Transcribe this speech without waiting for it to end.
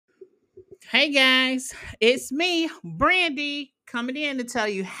Hey guys, it's me, Brandy, coming in to tell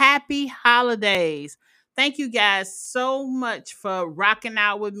you happy holidays. Thank you guys so much for rocking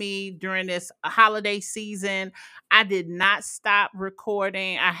out with me during this holiday season. I did not stop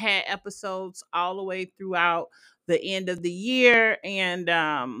recording. I had episodes all the way throughout the end of the year, and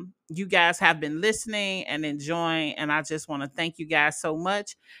you guys have been listening and enjoying. And I just want to thank you guys so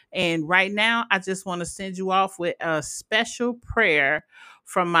much. And right now, I just want to send you off with a special prayer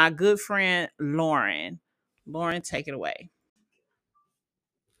from my good friend Lauren. Lauren, take it away.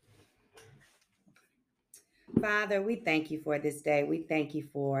 Father, we thank you for this day. We thank you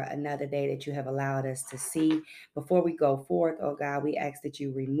for another day that you have allowed us to see. Before we go forth, oh God, we ask that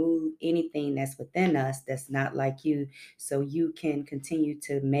you remove anything that's within us that's not like you, so you can continue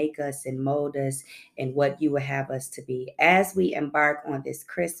to make us and mold us in what you would have us to be. As we embark on this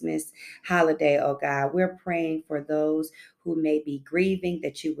Christmas holiday, oh God, we're praying for those who may be grieving,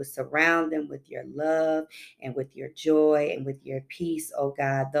 that you would surround them with your love and with your joy and with your peace, oh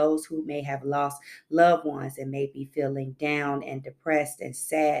God. Those who may have lost loved ones and may be feeling down and depressed and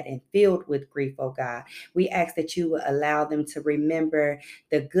sad and filled with grief, oh God. We ask that you will allow them to remember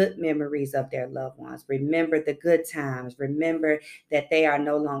the good memories of their loved ones. Remember the good times. Remember that they are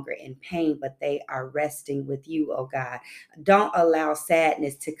no longer in pain, but they are resting with you, oh God. Don't allow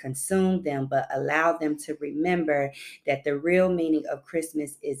sadness to consume them, but allow them to remember that the real meaning of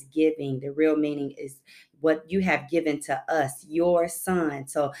Christmas is giving. The real meaning is what you have given to us, your son.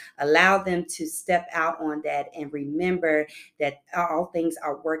 So allow them to step out on that and remember that all things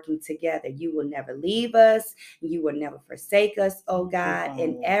are working together. You will never leave us. You will never forsake us, oh God.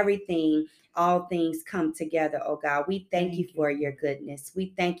 And everything, all things come together, oh God. We thank you for your goodness.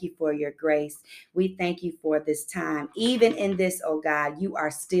 We thank you for your grace. We thank you for this time. Even in this, oh God, you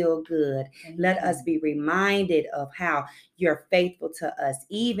are still good. Let us be reminded of how you're faithful to us,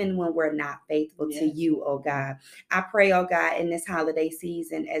 even when we're not faithful to you, oh God. I pray, oh God, in this holiday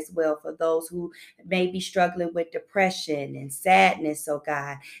season as well for those who may be struggling with depression and sadness, oh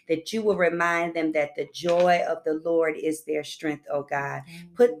God, that you will remind them that the joy of the Lord is their strength, oh God.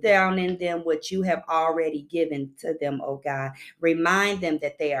 Put down in them what you have already given to them, oh God. Remind them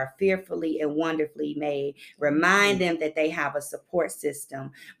that they are fearfully and wonderfully made. Remind them that they have a support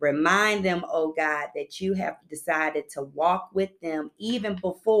system. Remind them, oh God, that you have decided to walk with them even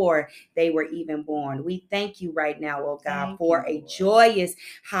before they were even born. We thank you right now, oh God, for a joyous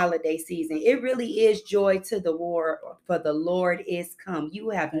holiday season. It really is joy to the war, for the Lord is come. You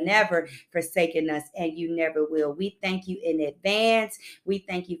have never forsaken us and you never will. We thank you in advance. We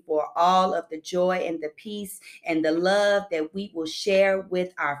thank you for all of the joy and the peace and the love that we will share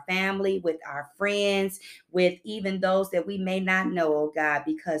with our family, with our friends, with even those that we may not know, oh God,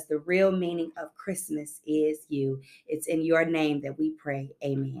 because the real meaning of Christmas is you. It's in your name that we pray.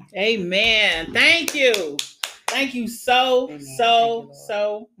 Amen. Amen. Thank you. Thank you so, Amen. Thank you, so, Lord.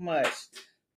 so much.